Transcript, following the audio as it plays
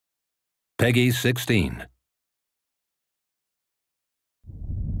Peggy 16.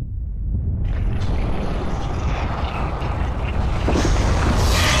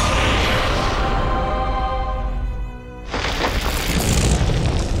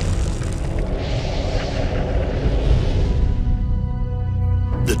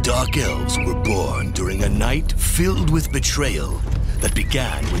 The Dark Elves were born during a night filled with betrayal that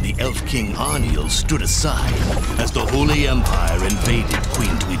began when the Elf King Arniel stood aside as the Holy Empire invaded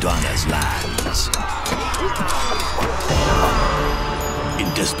Queen Tuidhana's lands.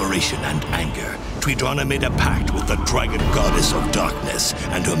 In desperation and anger, Tuidhana made a pact with the Dragon Goddess of Darkness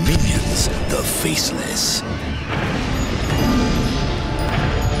and her minions, the Faceless.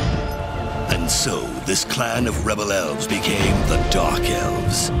 And so, this clan of rebel elves became the Dark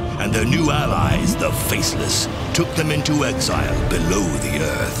Elves, and their new allies, the Faceless, took them into exile below the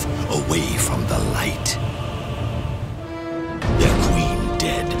earth, away from the light. Their queen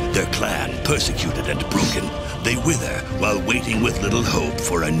dead, their clan persecuted and broken, they wither while waiting with little hope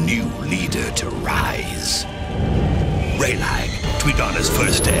for a new leader to rise. Raylag, Tuidhana's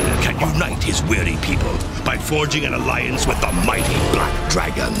first heir, can unite his weary people by forging an alliance with the mighty Black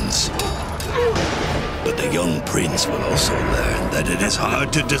Dragons. But the young prince will also learn that it is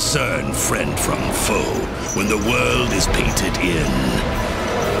hard to discern friend from foe when the world is painted in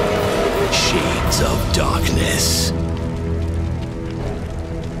shades of darkness.